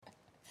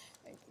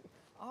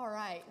All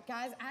right,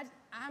 guys,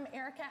 I'm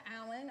Erica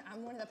Allen.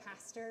 I'm one of the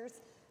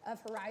pastors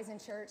of Horizon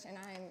Church, and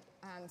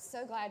I'm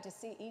so glad to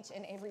see each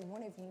and every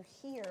one of you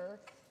here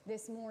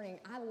this morning.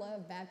 I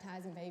love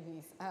baptizing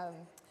babies.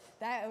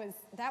 That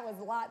was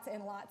lots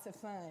and lots of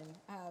fun.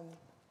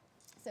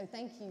 So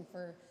thank you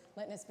for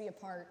letting us be a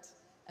part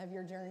of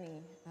your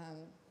journey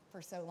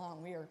for so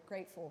long. We are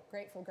grateful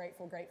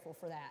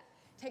for that.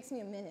 It takes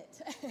me a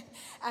minute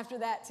after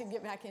that to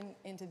get back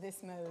into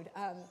this mode.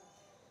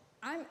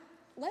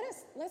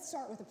 Let's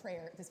start with a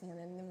prayer this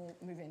morning, and then we'll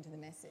move into the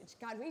message.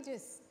 God, we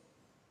just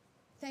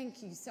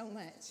thank you so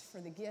much for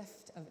the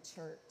gift of a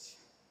church,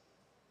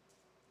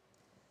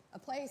 a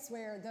place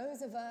where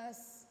those of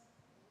us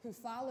who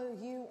follow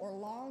you or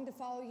long to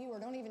follow you or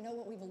don't even know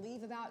what we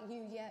believe about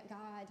you yet,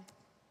 God,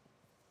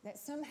 that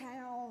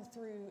somehow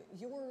through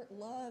your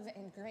love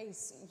and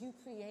grace, you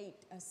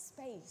create a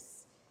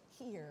space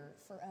here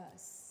for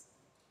us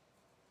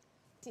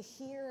to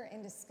hear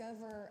and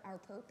discover our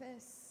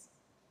purpose,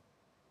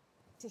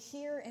 to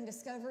hear and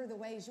discover the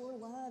ways your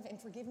love and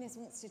forgiveness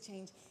wants to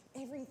change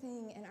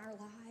everything in our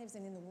lives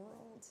and in the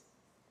world.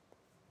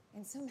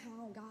 And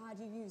somehow, God,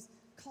 you use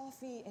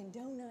coffee and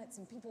donuts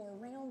and people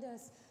around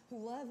us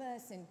who love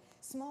us and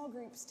small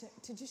groups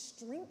to just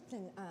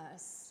strengthen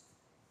us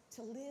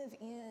to live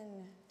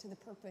in to the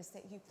purpose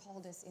that you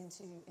called us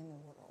into in the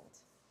world.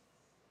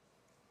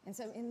 And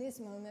so in this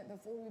moment,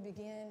 before we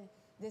begin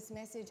this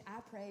message, I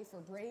pray for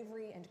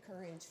bravery and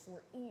courage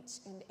for each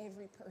and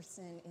every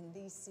person in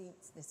these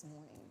seats this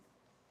morning.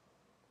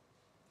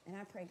 And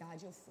I pray,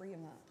 God, you'll free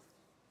them up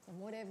from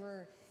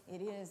whatever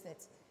it is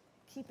that's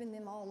keeping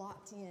them all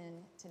locked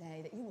in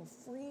today, that you will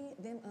free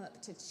them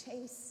up to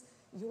chase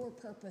your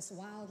purpose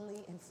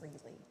wildly and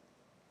freely.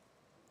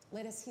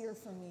 Let us hear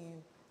from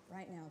you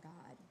right now,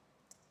 God.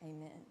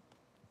 Amen.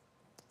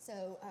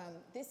 So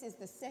this is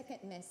the second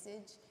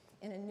message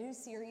in a new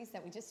series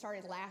that we just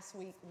started last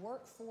week,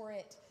 Work For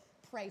It,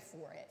 Pray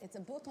For It. It's a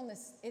book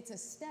it's a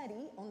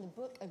study on the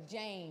book of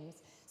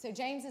James. So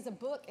James is a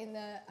book in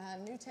the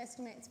New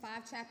Testament. It's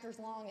 5 chapters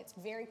long. It's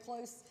very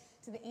close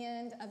to the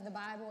end of the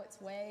Bible.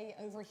 It's way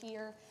over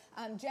here.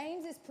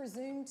 James is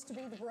presumed to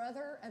be the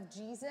brother of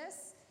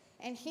Jesus,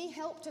 and he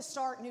helped to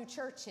start new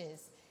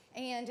churches.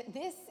 And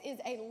this is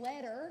a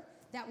letter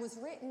that was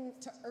written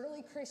to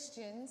early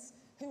Christians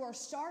who are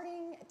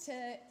starting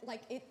to,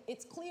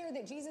 it's clear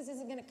that Jesus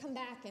isn't going to come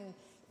back and,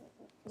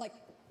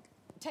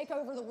 take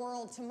over the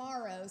world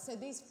tomorrow. So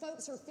these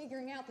folks are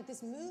figuring out that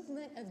this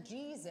movement of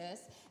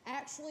Jesus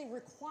actually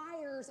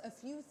requires a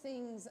few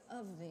things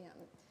of them.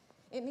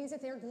 It means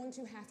that they're going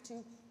to have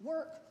to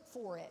work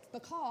for it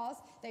because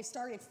they've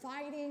started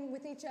fighting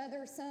with each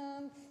other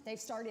some. They've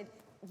started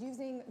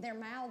using their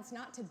mouths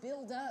not to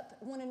build up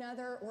one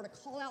another or to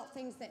call out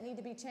things that need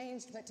to be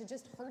changed, but to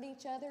just hurt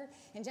each other.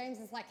 And James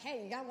is like,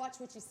 hey, you got to watch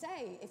what you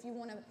say if you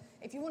want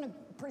to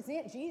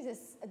present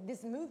Jesus,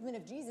 this movement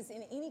of Jesus,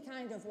 in any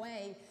kind of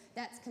way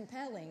that's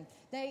compelling.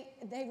 They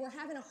were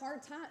having a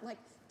hard time.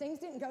 Things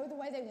didn't go the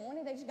way they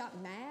wanted. They just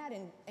got mad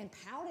and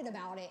pouted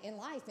about it in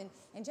life.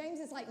 And James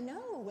is like,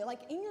 no,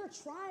 in your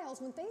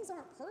trials, when things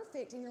aren't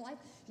perfect in your life,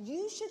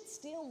 you should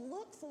still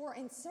look for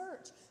and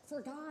search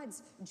for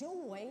God's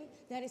joy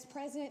that is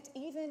present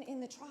even in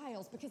the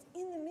trials. Because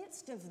in the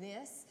midst of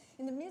this,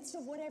 in the midst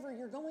of whatever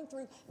you're going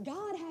through,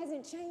 God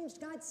hasn't changed.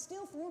 God's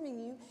still forming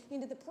you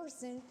into the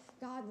person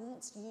God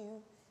wants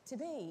you to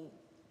be.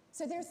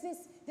 So there's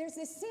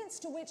this sense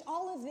to which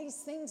all of these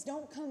things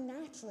don't come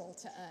natural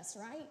to us,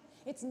 right?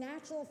 It's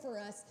natural for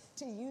us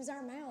to use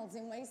our mouths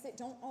in ways that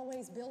don't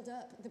always build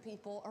up the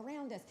people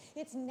around us.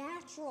 It's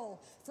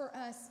natural for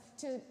us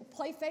to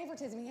play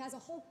favoritism. He has a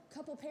whole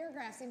couple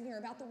paragraphs in here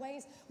about the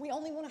ways we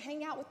only want to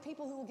hang out with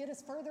people who will get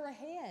us further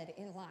ahead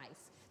in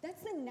life.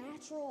 That's the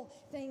natural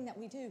thing that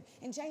we do.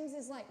 And James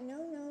is like,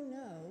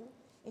 no.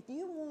 If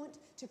you want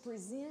to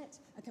present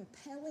a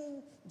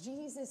compelling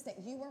Jesus that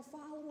you are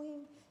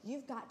following,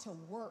 you've got to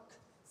work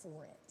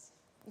for it.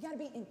 You got to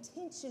be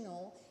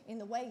intentional in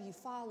the way you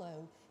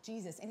follow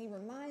Jesus. And he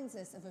reminds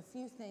us of a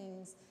few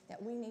things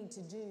that we need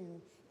to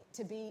do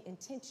to be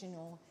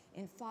intentional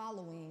in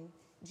following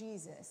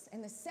Jesus.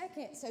 And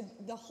so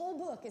the whole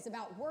book is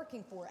about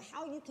working for it,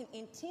 how you can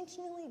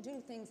intentionally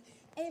do things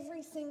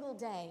every single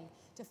day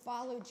to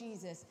follow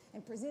Jesus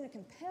and present a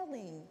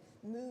compelling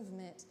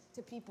movement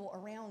to people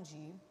around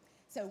you.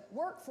 So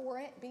work for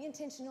it, be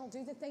intentional,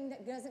 do the thing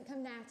that doesn't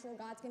come natural.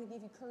 God's going to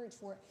give you courage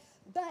for it.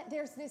 But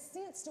there's this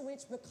sense to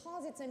which,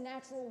 because it's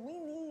unnatural, we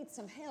need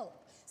some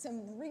help,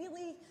 some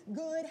really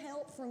good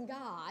help from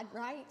God,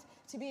 right,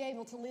 to be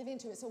able to live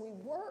into it. So we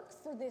work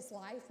for this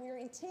life, we're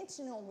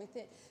intentional with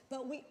it,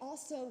 but we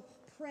also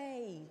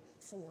pray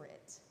for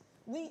it.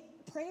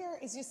 Prayer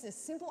is just a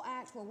simple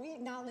act where we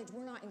acknowledge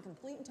we're not in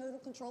complete and total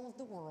control of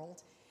the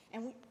world,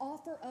 and we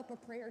offer up a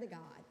prayer to God.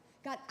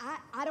 God,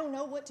 I don't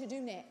know what to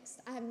do next.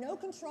 I have no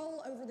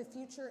control over the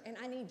future, and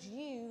I need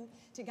you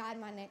to guide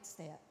my next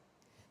step.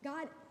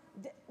 God,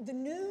 the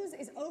news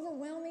is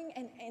overwhelming,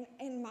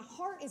 and my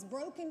heart is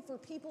broken for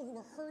people who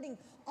are hurting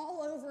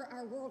all over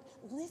our world.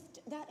 Lift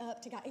that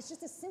up to God. It's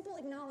just a simple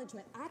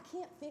acknowledgement. I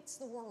can't fix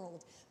the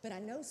world, but I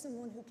know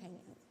someone who can.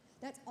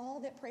 That's all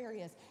that prayer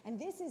is. And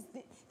this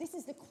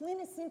is the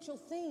quintessential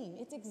theme.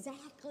 It's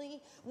exactly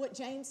what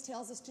James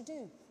tells us to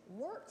do.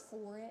 Work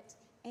for it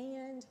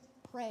and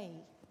pray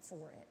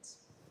for it.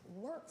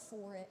 Work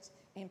for it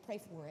and pray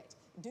for it.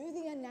 Do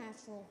the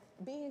unnatural,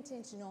 be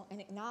intentional,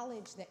 and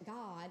acknowledge that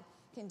God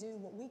can do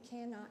what we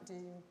cannot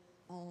do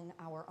on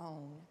our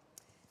own.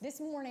 This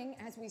morning,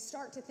 as we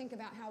start to think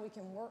about how we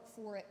can work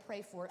for it,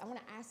 pray for it, I want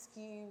to ask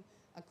you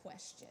a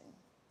question.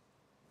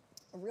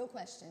 A real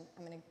question.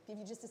 I'm going to give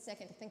you just a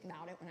second to think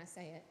about it when I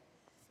say it.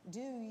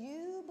 Do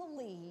you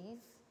believe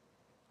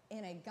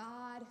in a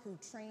God who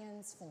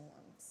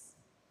transforms?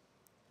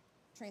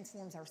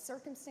 Transforms our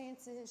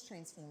circumstances,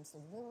 transforms the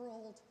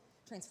world,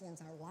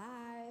 transforms our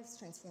lives,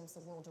 transforms the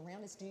world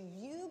around us. Do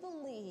you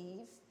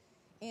believe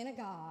in a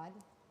God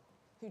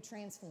who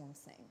transforms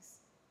things?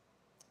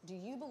 Do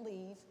you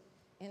believe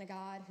in a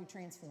God who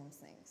transforms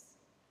things?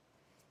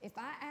 If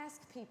I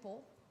ask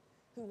people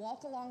who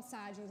walk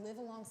alongside you, live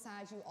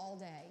alongside you all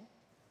day,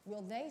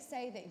 will they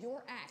say that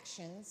your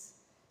actions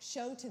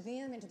show to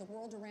them and to the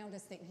world around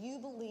us that you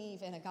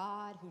believe in a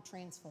God who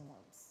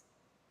transforms?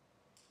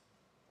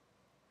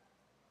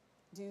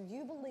 Do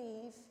you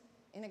believe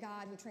in a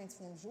God who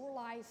transforms your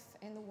life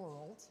and the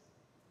world?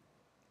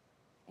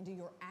 And do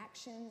your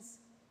actions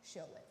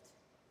show it?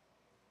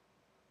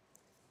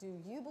 Do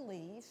you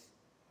believe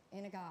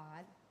in a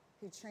God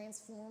who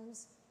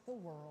transforms the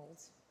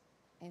world?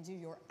 And do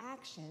your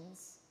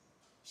actions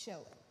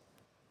show it?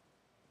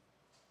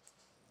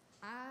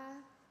 I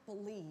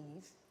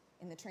believe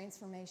in the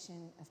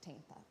transformation of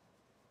Tampa.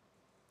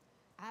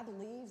 I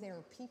believe there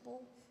are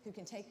people who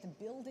can take the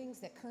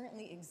buildings that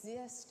currently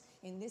exist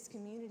in this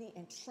community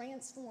and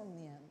transform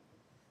them,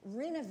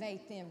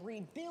 renovate them,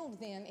 rebuild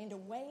them into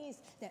ways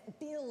that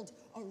build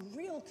a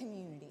real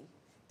community,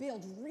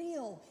 build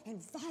real and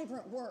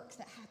vibrant work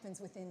that happens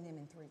within them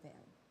and through them.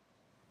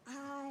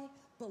 I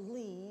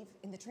believe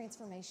in the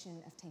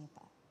transformation of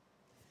Tampa.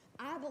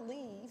 I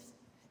believe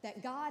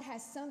that God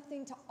has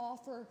something to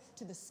offer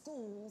to the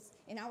schools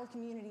in our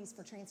communities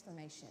for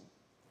transformation.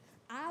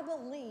 I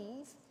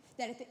believe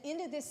that at the end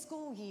of this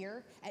school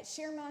year at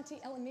Shermonte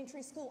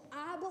Elementary School,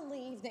 I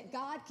believe that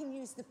God can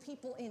use the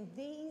people in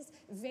these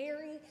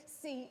very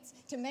seats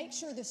to make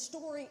sure the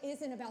story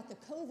isn't about the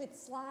COVID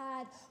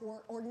slide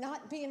or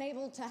not being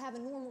able to have a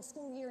normal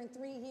school year in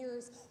 3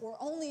 years or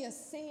only a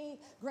C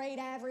grade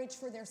average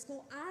for their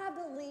school. I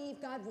believe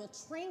God will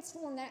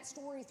transform that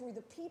story through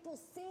the people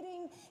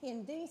sitting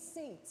in these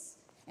seats.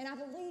 And I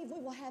believe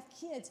we will have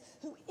kids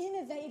who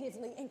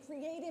innovatively and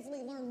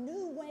creatively learn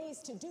new ways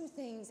to do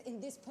things in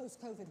this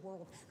post-COVID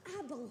world.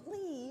 I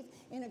believe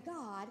in a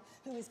God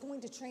who is going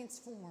to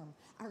transform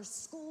our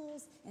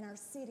schools and our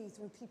city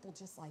through people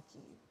just like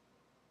you.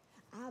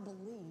 I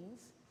believe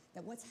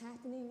that what's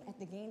happening at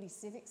the Gandy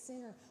Civic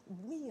Center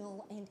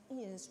will and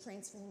is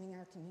transforming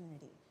our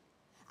community.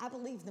 I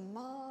believe the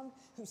mom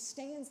who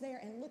stands there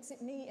and looks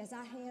at me as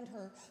I hand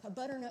her a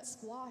butternut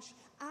squash,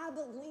 I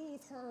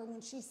believe her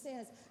when she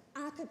says,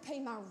 I could pay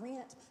my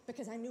rent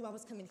because I knew I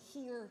was coming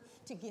here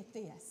to get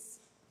this.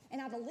 And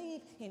I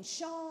believe in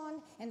Sean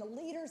and the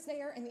leaders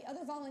there and the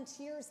other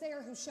volunteers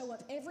there who show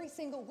up every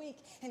single week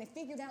and have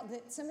figured out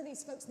that some of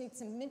these folks need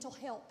some mental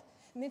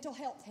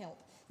health help.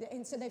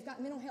 And so they've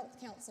got mental health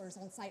counselors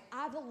on site.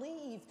 I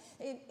believe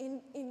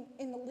in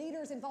the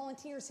leaders and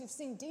volunteers who've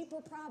seen deeper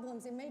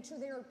problems and made sure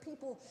there are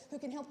people who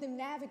can help them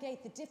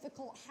navigate the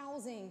difficult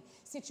housing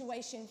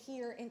situation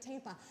here in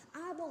Tampa.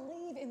 I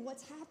believe in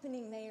what's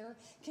happening there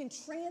can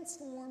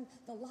transform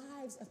the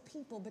lives of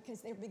people because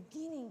they're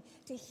beginning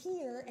to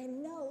hear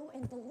and know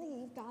and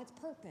believe God's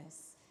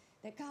purpose,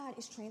 that God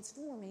is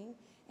transforming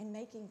and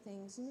making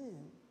things new.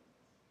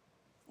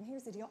 And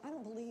here's the deal. I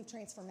don't believe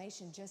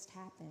transformation just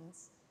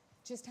happens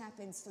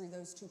through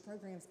those two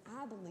programs.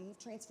 I believe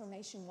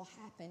transformation will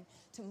happen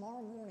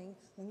tomorrow morning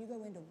when you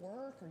go into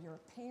work or you're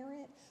a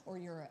parent or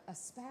you're a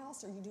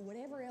spouse or you do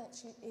whatever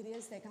else it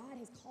is that God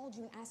has called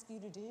you and asked you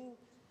to do.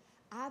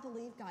 I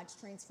believe God's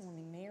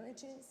transforming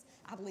marriages.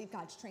 I believe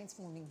God's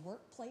transforming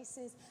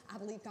workplaces. I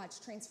believe God's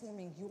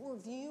transforming your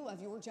view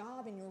of your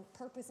job and your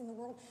purpose in the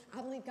world.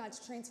 I believe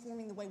God's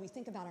transforming the way we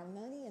think about our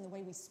money and the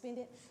way we spend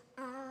it.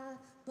 I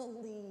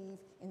believe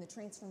in the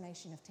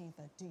transformation of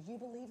Tampa. Do you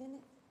believe in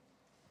it?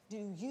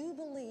 Do you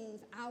believe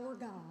our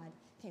God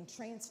can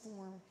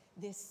transform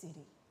this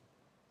city?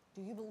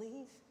 Do you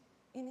believe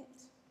in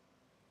it?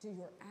 Do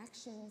your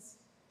actions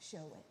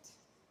show it?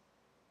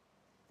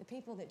 The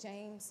people that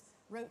James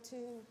wrote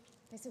to,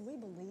 they said, we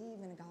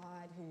believe in a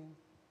God who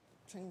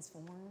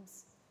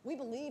transforms. We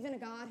believe in a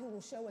God who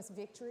will show us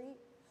victory.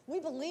 We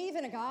believe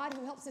in a God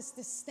who helps us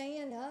to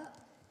stand up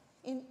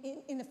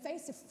in the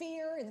face of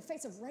fear, in the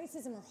face of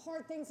racism or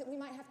hard things that we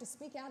might have to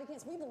speak out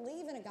against. We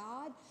believe in a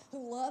God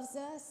who loves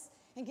us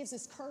and gives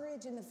us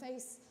courage in the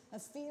face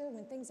of fear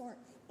when things aren't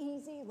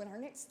easy, when our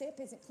next step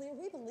isn't clear.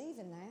 We believe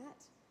in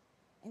that.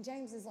 And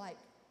James is like,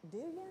 Do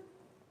you?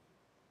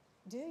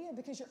 Do you?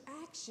 Because your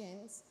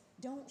actions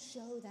don't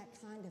show that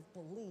kind of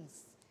belief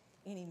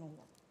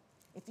anymore.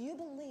 If you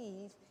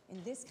believe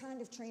in this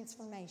kind of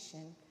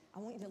transformation, I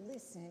want you to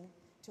listen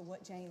to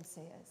what James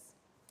says.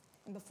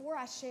 And before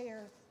I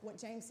share what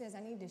James says,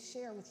 I need to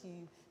share with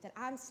you that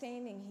I'm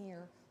standing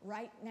here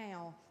right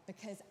now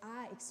because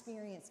I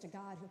experienced a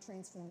God who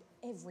transformed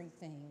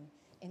everything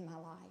in my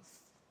life.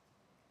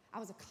 I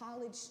was a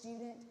college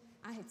student.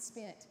 I had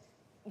spent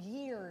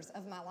years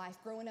of my life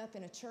growing up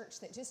in a church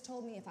that just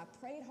told me if I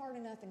prayed hard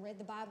enough and read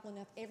the Bible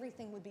enough,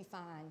 everything would be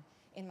fine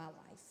in my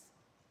life.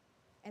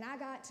 And I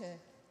got to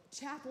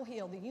Chapel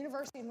Hill, the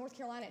University of North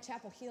Carolina at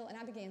Chapel Hill, and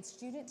I began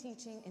student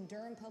teaching in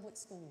Durham Public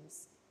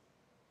Schools.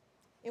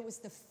 It was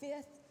the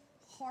 5th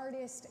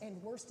hardest and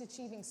worst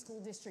achieving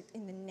school district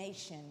in the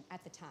nation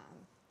at the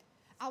time.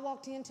 I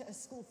walked into a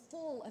school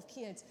full of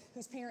kids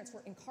whose parents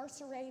were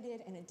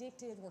incarcerated and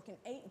addicted, working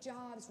 8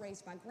 jobs,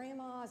 raised by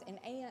grandmas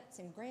and aunts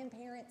and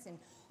grandparents and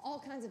all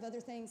kinds of other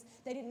things.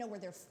 They didn't know where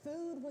their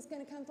food was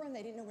going to come from.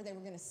 They didn't know where they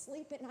were going to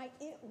sleep at night.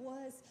 It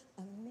was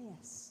a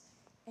mess,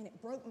 and it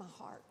broke my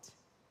heart.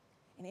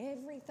 And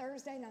every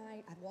Thursday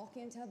night, I'd walk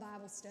into a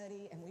Bible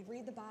study, and we'd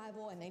read the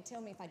Bible, and they'd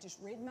tell me if I just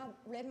read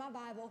my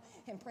Bible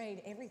and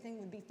prayed, everything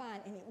would be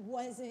fine. And it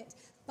wasn't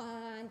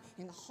fine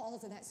in the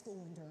halls of that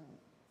school in Durham.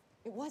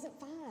 It wasn't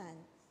fine.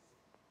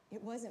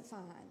 It wasn't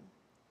fine.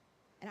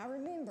 And I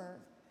remember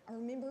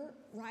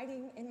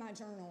writing in my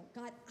journal,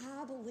 God,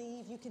 I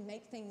believe you can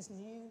make things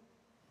new,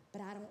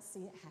 but I don't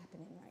see it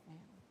happening right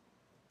now.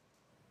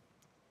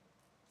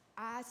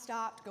 I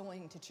stopped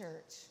going to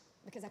church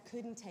because I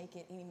couldn't take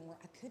it anymore.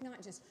 I could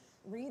not just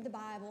read the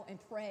Bible and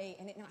pray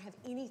and it not have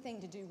anything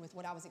to do with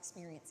what I was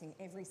experiencing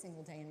every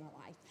single day in my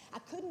life. I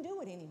couldn't do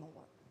it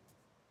anymore.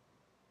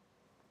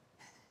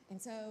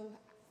 And so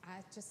I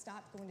just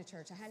stopped going to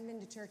church. I hadn't been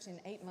to church in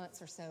 8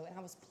 months or so, and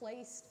I was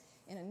placed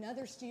in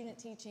another student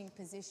teaching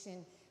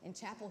position in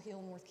Chapel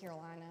Hill, North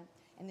Carolina.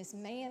 And this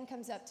man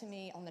comes up to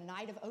me on the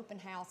night of open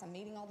house. I'm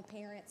meeting all the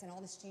parents and all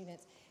the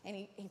students, and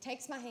he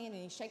takes my hand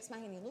and he shakes my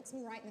hand. He looks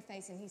me right in the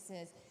face and he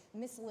says,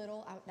 Miss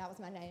Little, that was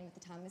my name at the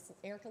time, Miss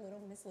Erica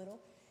Little, Miss Little,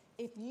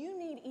 if you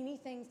need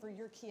anything for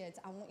your kids,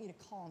 I want you to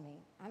call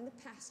me. I'm the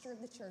pastor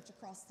of the church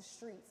across the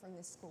street from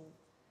this school.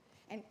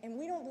 And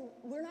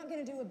we're not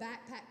going to do a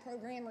backpack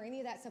program or any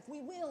of that stuff. We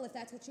will if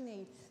that's what you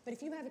need. But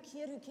if you have a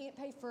kid who can't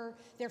pay for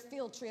their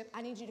field trip,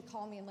 I need you to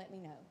call me and let me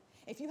know.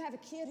 If you have a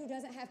kid who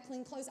doesn't have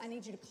clean clothes, I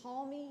need you to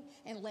call me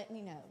and let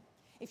me know.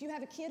 If you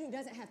have a kid who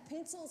doesn't have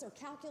pencils or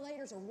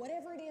calculators or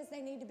whatever it is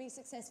they need to be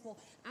successful,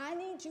 I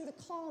need you to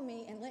call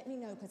me and let me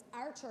know, because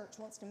our church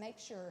wants to make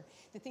sure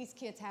that these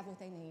kids have what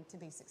they need to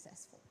be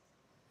successful.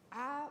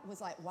 I was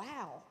like,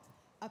 wow,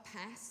 a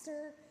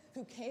pastor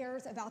who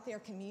cares about their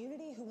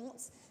community, who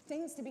wants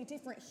things to be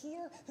different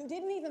here, who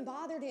didn't even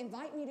bother to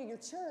invite me to your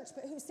church,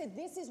 but who said,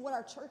 this is what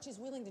our church is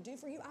willing to do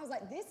for you. I was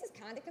like, this is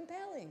kind of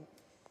compelling.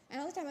 And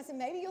all the time I said,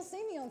 maybe you'll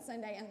see me on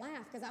Sunday, and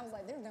laugh, because I was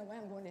like, there's no way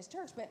I'm going to this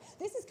church, but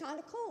this is kind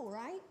of cool,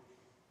 right?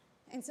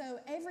 And so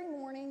every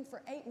morning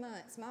for 8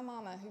 months, my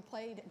mama, who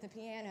played the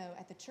piano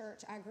at the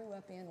church I grew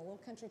up in, a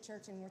little country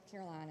church in North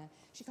Carolina,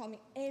 she called me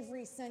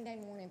every Sunday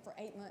morning for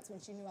 8 months when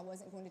she knew I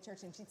wasn't going to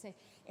church, and she'd say,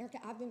 Erica,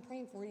 I've been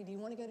praying for you. Do you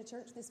want to go to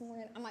church this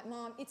morning? I'm like,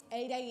 Mom, it's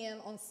 8 a.m.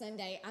 on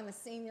Sunday. I'm a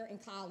senior in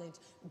college.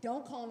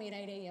 Don't call me at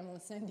 8 a.m. on a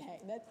Sunday.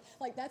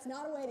 That's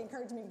not a way to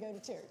encourage me to go to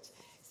church.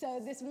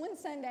 So this one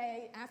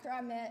Sunday, after I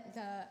met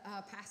the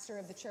pastor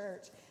of the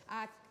church,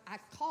 I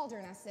called her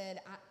and I said,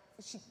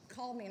 she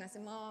called me and I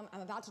said, Mom,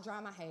 I'm about to dry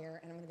my hair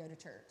and I'm going to go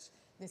to church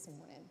this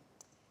morning.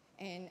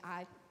 And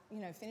I,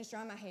 finished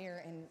drying my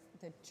hair, and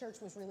the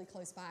church was really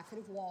close by. I could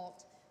have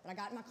walked, but I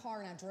got in my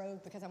car and I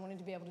drove because I wanted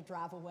to be able to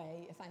drive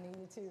away if I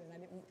needed to, and I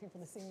didn't want people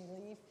to see me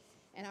leave.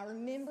 And I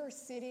remember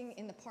sitting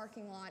in the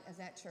parking lot of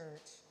that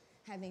church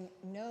having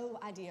no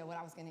idea what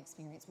I was going to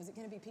experience. Was it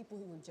going to be people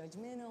who were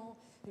judgmental,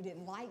 who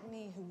didn't like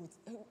me, who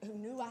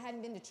knew I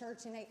hadn't been to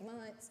church in 8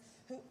 months,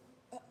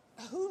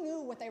 who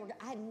knew what they were?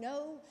 I had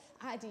no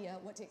idea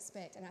what to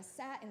expect. And I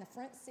sat in the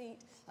front seat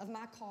of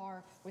my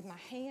car with my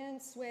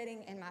hands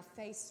sweating and my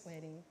face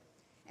sweating.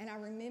 And I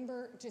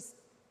remember just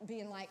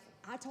being like,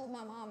 I told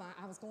my mama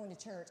I was going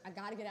to church. I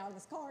got to get out of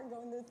this car and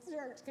go into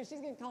church because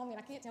she's going to call me, and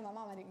I can't tell my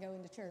mom I didn't go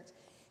into church.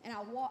 And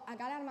I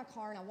got out of my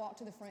car and I walked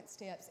to the front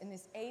steps, and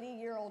this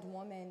 80-year-old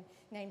woman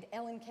named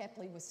Ellen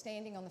Kepley was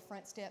standing on the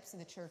front steps of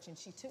the church, and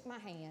she took my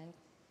hand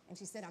and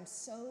she said, I'm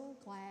so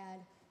glad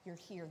you're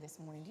here this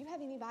morning. Do you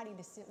have anybody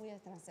to sit with?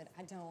 And I said,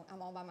 I don't.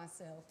 I'm all by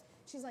myself.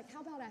 She's like,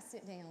 how about I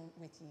sit down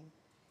with you?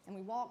 And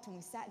we walked and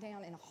we sat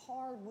down in a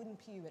hard wooden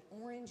pew at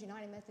Orange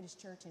United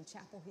Methodist Church in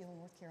Chapel Hill,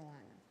 North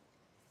Carolina.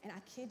 And I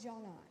kid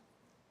y'all not,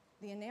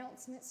 the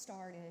announcement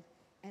started,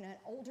 and an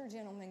older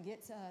gentleman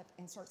gets up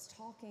and starts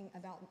talking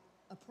about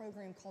a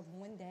program called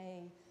One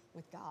Day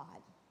with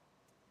God,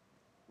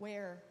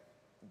 where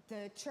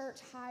the church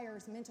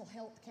hires mental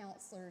health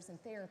counselors and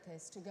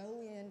therapists to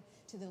go in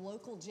to the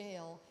local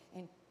jail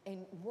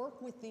and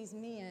work with these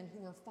men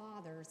who are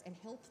fathers and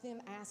help them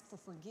ask for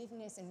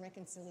forgiveness and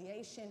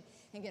reconciliation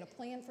and get a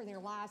plan for their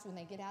lives when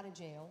they get out of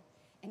jail.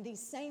 And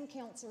these same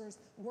counselors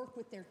work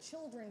with their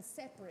children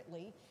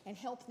separately and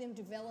help them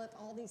develop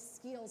all these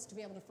skills to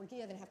be able to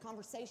forgive and have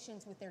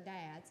conversations with their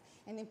dads.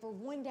 And then for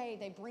one day,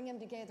 they bring them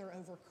together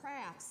over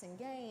crafts and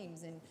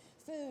games and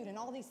food and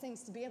all these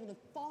things to be able to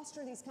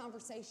foster these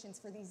conversations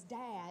for these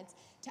dads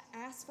to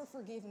ask for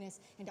forgiveness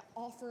and to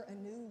offer a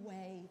new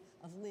way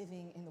of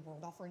living in the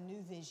world, offer a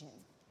new vision.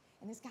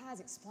 And this guy's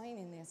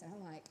explaining this, and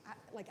I'm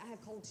like, I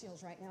have cold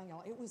chills right now,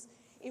 y'all.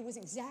 It was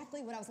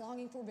exactly what I was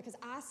longing for, because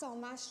I saw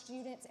my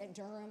students at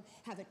Durham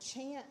have a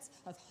chance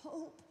of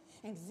hope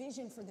and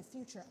vision for the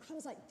future. I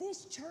was like,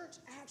 this church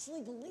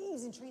actually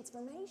believes in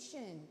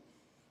transformation.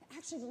 It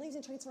actually believes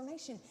in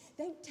transformation.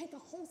 They take a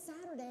whole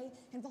Saturday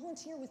and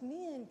volunteer with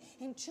men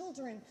and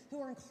children who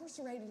are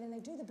incarcerated, and they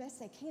do the best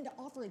they can to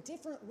offer a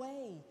different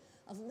way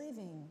of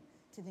living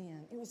to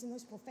them. It was the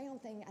most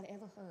profound thing I'd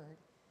ever heard.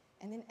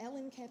 And then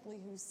Ellen Kepley,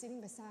 who's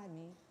sitting beside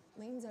me,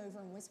 leans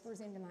over and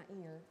whispers into my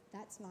ear,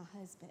 "That's my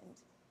husband.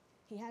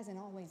 He hasn't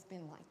always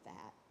been like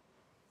that.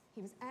 He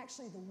was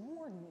actually the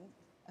warden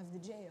of the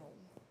jail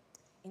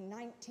in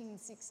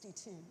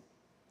 1962.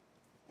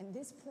 And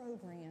this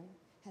program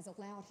has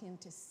allowed him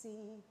to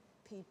see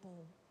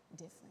people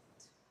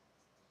different.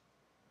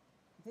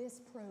 This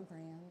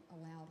program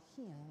allowed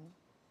him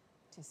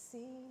to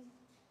see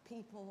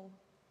people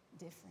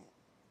different."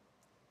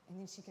 And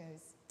then she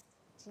goes,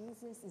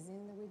 "Jesus is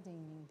in the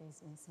redeeming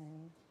business,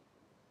 honey."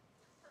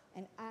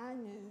 And I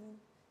knew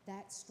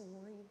that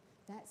story,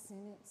 that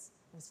sentence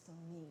was for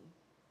me.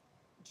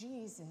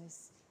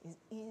 Jesus is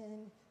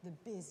in the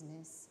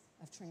business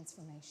of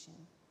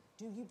transformation.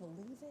 Do you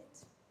believe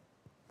it?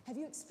 Have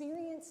you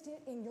experienced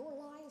it in your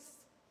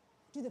life?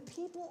 Do the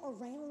people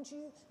around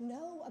you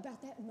know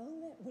about that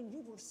moment when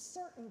you were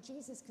certain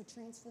Jesus could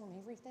transform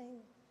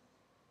everything?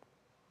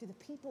 Do the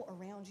people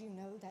around you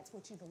know that's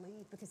what you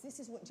believe? Because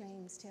this is what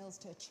James tells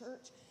to a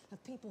church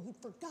of people who've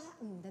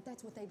forgotten that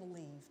that's what they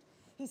believed.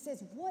 He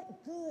says,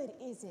 "What good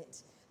is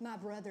it, my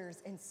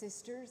brothers and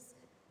sisters?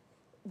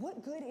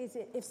 What good is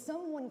it if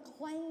someone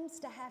claims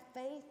to have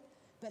faith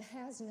but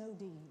has no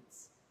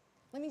deeds?"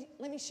 Let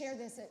me share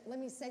this. Let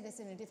me say this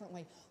in a different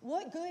way.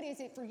 What good is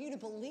it for you to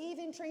believe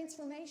in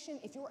transformation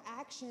if your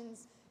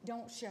actions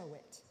don't show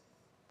it?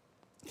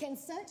 Can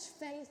such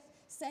faith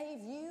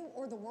save you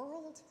or the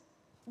world?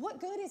 What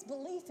good is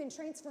belief in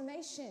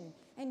transformation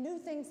and new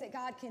things that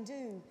God can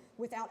do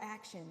without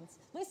actions?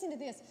 Listen to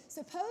this.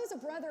 Suppose a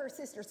brother or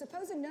sister,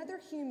 suppose another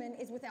human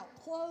is without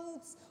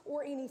clothes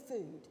or any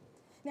food.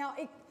 Now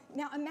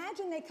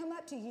imagine they come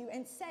up to you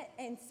and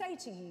say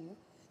to you,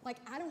 like,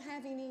 "I don't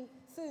have any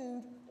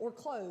food or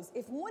clothes."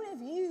 If one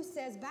of you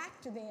says back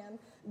to them,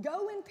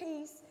 "Go in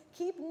peace,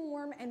 keep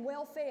warm and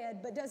well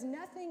fed," but does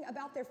nothing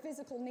about their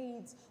physical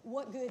needs,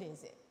 what good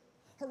is it?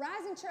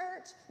 Horizon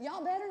Church,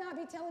 y'all better not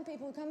be telling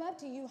people who come up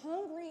to you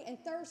hungry and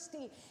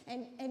thirsty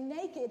and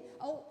naked,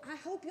 "Oh, I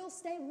hope you'll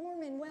stay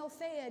warm and well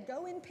fed.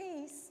 Go in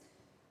peace."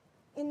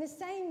 In the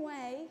same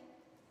way,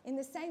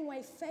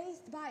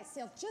 faith by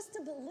itself, just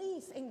a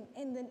belief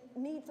in the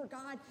need for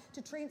God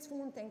to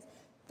transform things,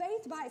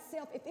 faith by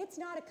itself, if it's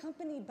not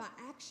accompanied by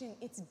action,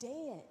 it's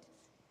dead.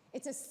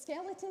 It's a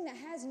skeleton that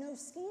has no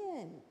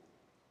skin.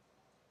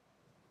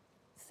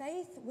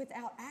 Faith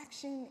without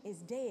action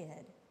is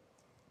dead.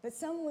 But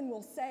someone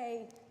will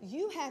say,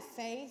 "You have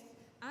faith,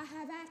 I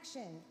have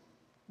action."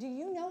 Do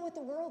you know what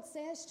the world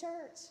says,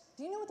 church?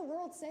 Do you know what the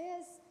world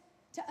says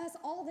to us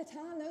all the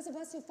time? Those of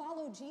us who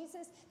follow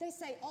Jesus, they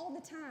say all the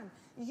time,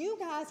 "You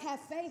guys have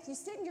faith. You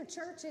sit in your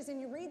churches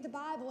and you read the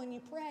Bible and you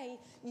pray.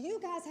 You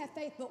guys have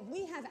faith, but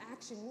we have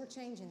action. We're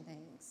changing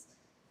things."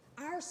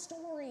 Our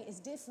story is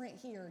different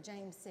here,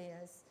 James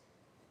says.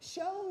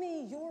 Show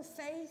me your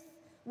faith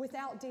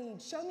without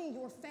deeds. Show me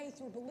your faith,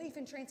 your belief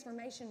in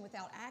transformation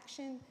without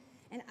action,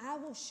 and I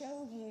will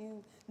show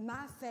you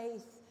my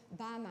faith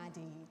by my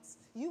deeds.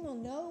 You will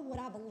know what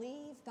I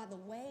believe by the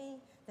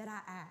way that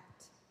I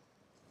act.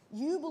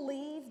 You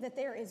believe that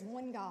there is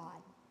one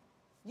God.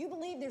 You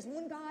believe there's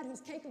one God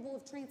who's capable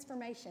of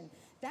transformation.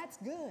 That's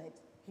good,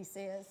 he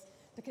says,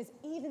 because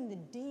even the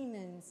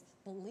demons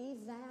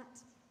believe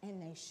that and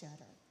they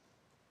shudder.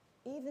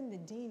 Even the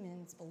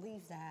demons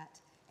believe that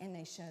and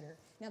they shudder.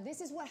 Now,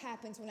 this is what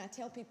happens when I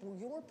tell people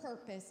your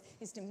purpose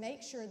is to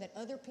make sure that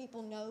other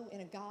people know in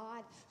a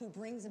God who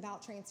brings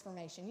about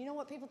transformation. You know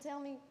what people tell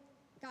me?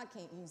 God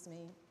can't use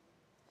me.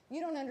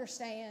 You don't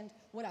understand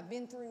what I've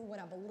been through, what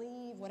I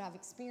believe, what I've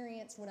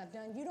experienced, what I've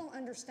done. You don't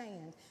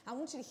understand. I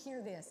want you to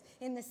hear this.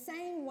 In the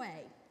same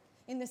way,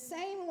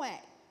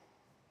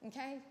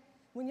 okay?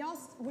 When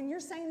you're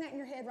saying that in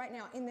your head right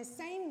now, in the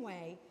same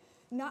way,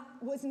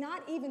 was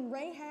not even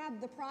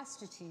Rahab the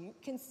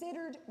prostitute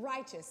considered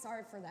righteous.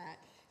 Sorry for that.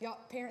 Y'all,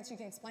 parents, you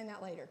can explain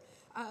that later.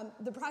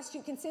 The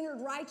prostitute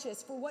considered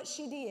righteous for what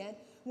she did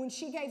when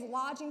she gave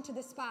lodging to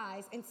the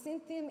spies and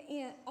sent them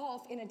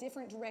off in a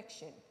different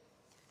direction.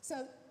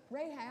 So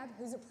Rahab,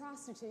 who's a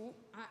prostitute,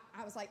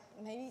 I was like,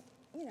 maybe,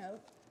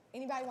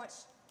 anybody watch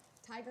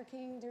Tiger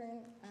King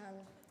during,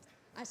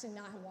 I should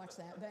not have watched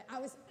that, but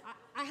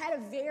I I had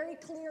a very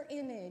clear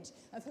image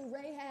of who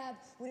Rahab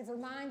would have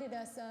reminded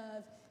us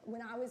of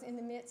when I was in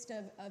the midst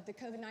of the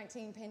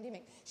COVID-19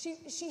 pandemic.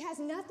 She has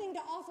nothing to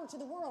offer to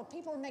the world.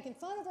 People are making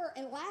fun of her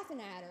and laughing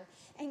at her.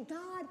 And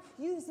God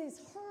uses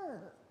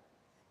her.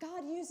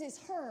 God uses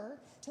her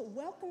to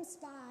welcome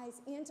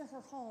spies into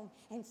her home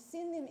and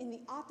send them in the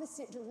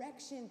opposite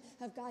direction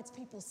of God's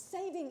people,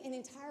 saving an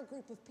entire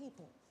group of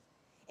people.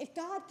 If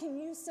God can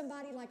use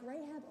somebody like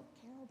Rahab or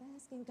Carol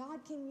Baskin, God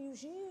can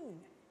use you.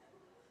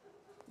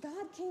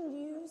 God can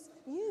use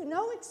you.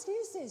 No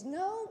excuses.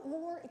 No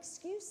more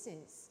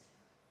excuses.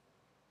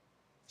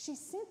 She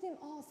sent them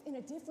off in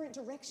a different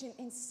direction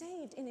and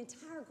saved an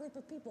entire group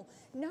of people,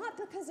 not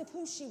because of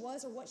who she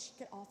was or what she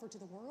could offer to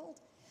the world,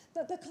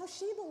 but because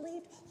she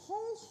believed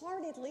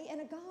wholeheartedly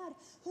in a God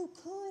who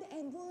could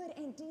and would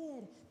and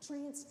did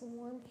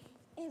transform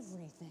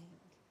everything.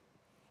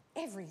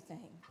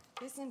 Everything.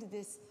 Listen to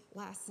this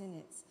last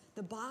sentence.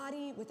 The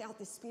body without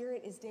the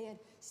spirit is dead.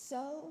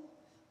 So,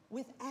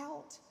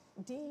 without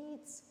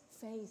deeds,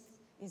 faith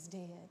is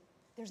dead.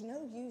 There's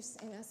no use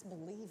in us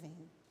believing.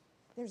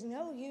 There's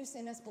no use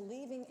in us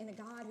believing in a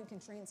God who can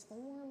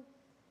transform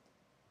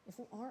if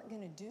we aren't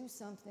going to do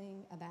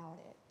something about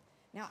it.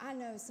 Now, I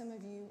know some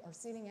of you are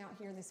sitting out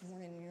here this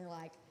morning and you're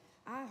like,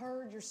 I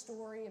heard your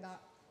story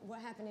about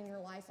what happened in your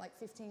life like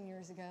 15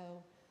 years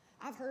ago.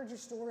 I've heard your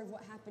story of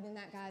what happened in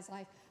that guy's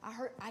life.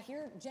 I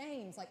hear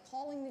James like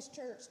calling this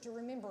church to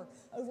remember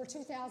over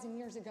 2,000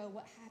 years ago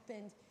what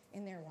happened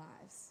in their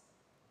lives.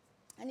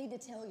 I need to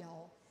tell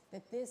y'all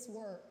that this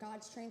work,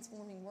 God's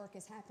transforming work,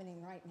 is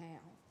happening right now.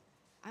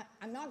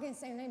 I'm not going to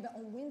say her name, but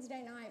on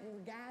Wednesday night we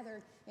were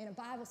gathered in a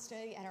Bible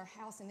study at our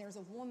house, and there was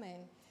a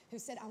woman who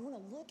said, I want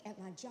to look at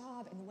my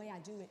job and the way I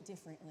do it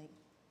differently.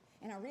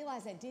 And I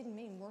realized that didn't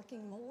mean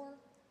working more.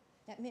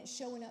 That meant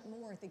showing up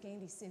more at the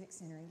Gandy Civic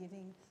Center and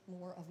giving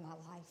more of my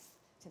life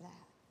to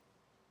that.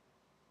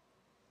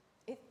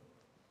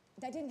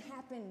 That didn't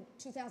happen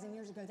 2,000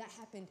 years ago. That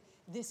happened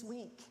this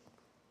week.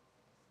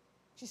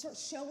 She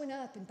starts showing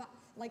up and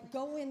like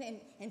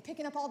going and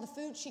picking up all the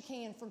food she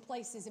can from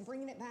places and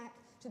bringing it back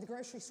to the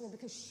grocery store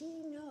because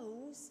she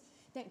knows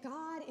that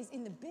God is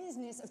in the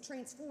business of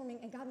transforming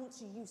and God wants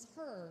to use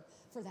her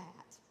for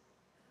that.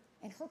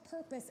 And her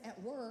purpose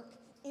at work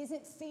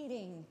isn't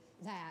feeding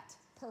that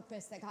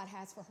purpose that God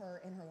has for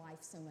her in her life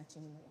so much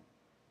anymore.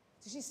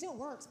 So she still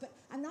works, but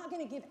I'm not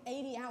going to give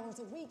 80 hours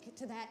a week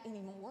to that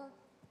anymore.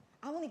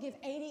 I want to give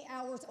 80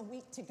 hours a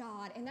week to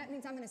God, and that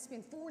means I'm going to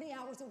spend 40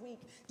 hours a week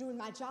doing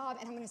my job,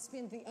 and I'm going to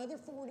spend the other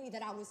 40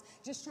 that I was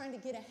just trying to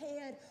get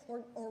ahead or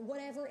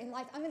whatever in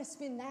life. I'm going to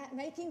spend that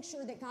making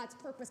sure that God's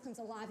purpose comes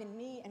alive in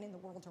me and in the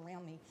world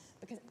around me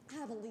because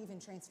I believe in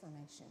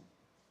transformation.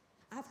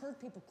 I've heard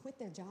people quit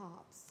their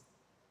jobs.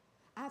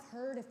 I've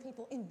heard of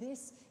people in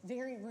this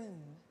very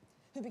room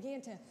who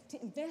began to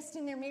invest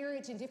in their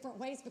marriage in different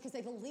ways because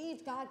they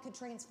believed God could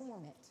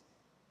transform it.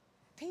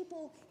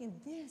 People in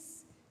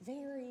this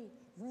very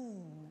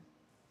room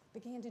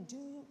began to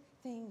do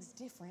things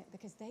different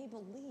because they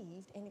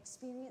believed and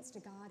experienced a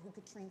God who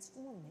could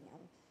transform them,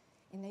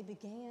 and they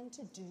began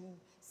to do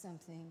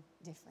something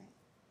different.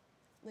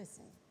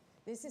 Listen,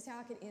 this is how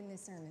I could end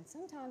this sermon.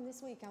 Sometime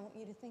this week, I want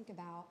you to think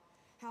about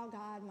how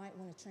God might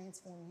want to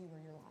transform you or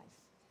your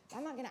life.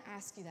 I'm not going to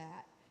ask you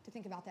that, to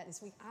think about that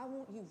this week. I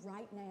want you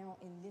right now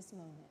in this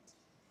moment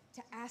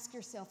to ask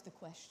yourself the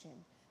question,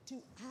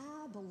 do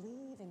I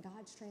believe in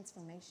God's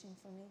transformation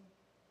for me?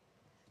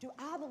 Do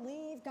I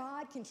believe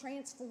God can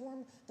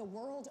transform the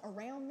world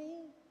around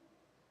me?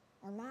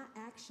 Are my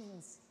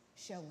actions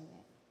showing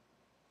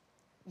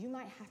it? You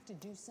might have to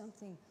do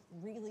something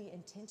really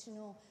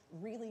intentional,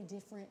 really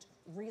different,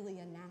 really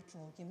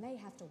unnatural. You may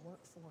have to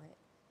work for it,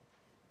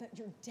 but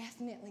you're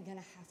definitely going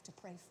to have to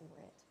pray for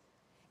it.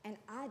 And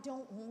I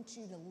don't want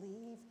you to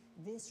leave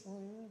this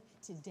room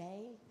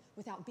today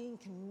without being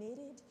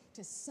committed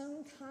to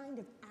some kind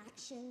of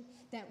action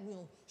that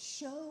will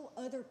show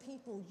other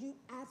people you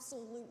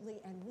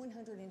absolutely and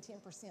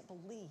 110%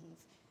 believe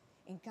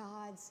in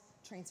God's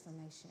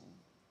transformation.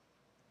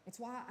 It's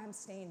why I'm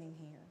standing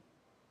here.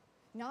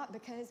 Not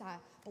because I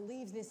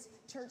believe this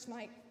church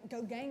might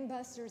go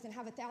gangbusters and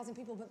have 1,000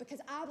 people, but because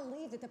I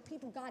believe that the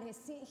people God has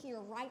sent here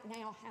right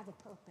now have a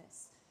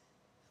purpose.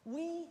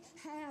 We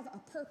have a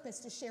purpose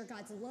to share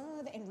God's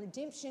love and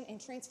redemption and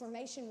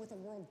transformation with a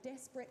world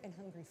desperate and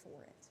hungry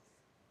for it.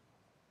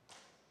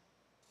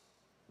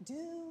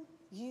 Do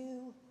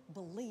you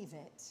believe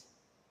it?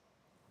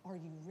 Are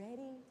you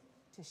ready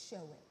to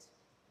show it?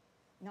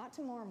 Not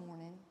tomorrow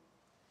morning,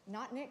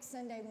 not next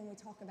Sunday when we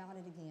talk about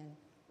it again.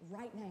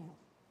 Right now,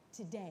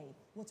 today.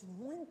 What's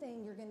one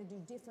thing you're going to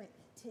do different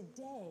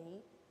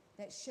today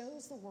that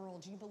shows the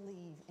world you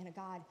believe in a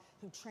God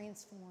who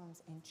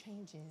transforms and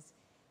changes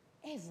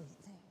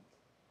everything?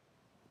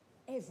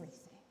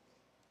 Everything.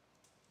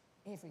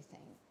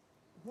 Everything.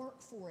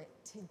 Work for it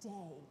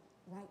today,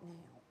 right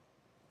now.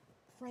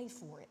 Pray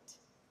for it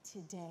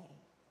today,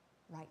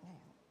 right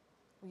now.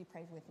 Will you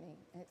pray with me?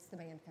 It's the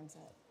band comes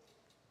up.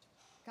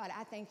 God,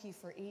 I thank you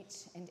for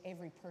each and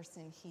every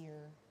person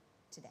here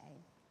today.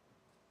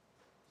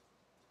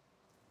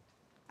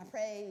 I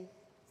pray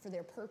for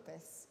their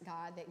purpose,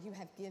 God, that you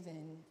have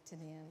given to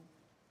them.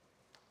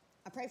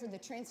 I pray for the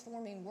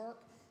transforming work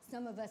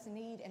some of us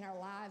need in our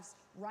lives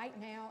right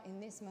now in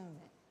this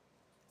moment.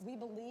 We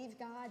believe,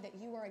 God, that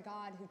you are a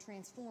God who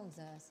transforms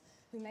us,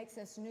 who makes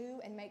us new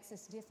and makes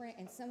us different,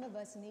 and some of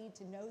us need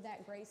to know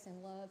that grace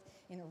and love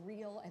in a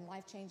real and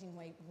life-changing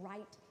way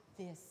right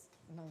this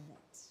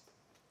moment.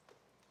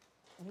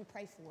 And we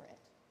pray for it.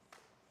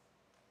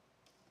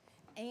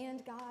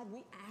 And God,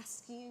 we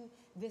ask you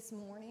this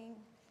morning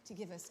to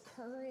give us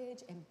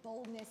courage and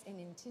boldness and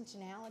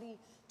intentionality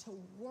to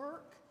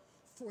work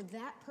for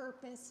that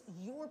purpose,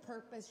 your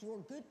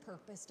good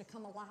purpose, to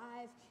come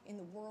alive in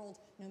the world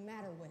no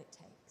matter what it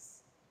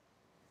takes.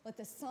 Let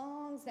the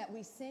songs that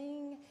we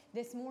sing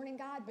this morning,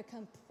 God,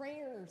 become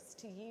prayers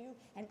to you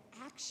and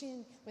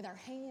action with our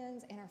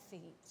hands and our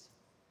feet.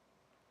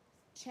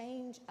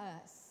 Change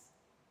us.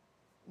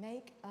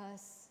 Make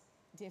us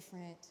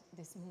different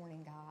this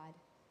morning, God,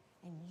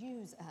 and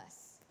use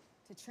us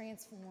to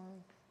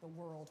transform the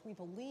world. We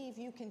believe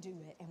you can do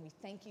it, and we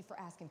thank you for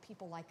asking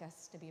people like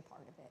us to be a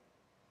part of it.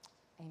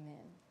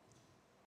 Amen.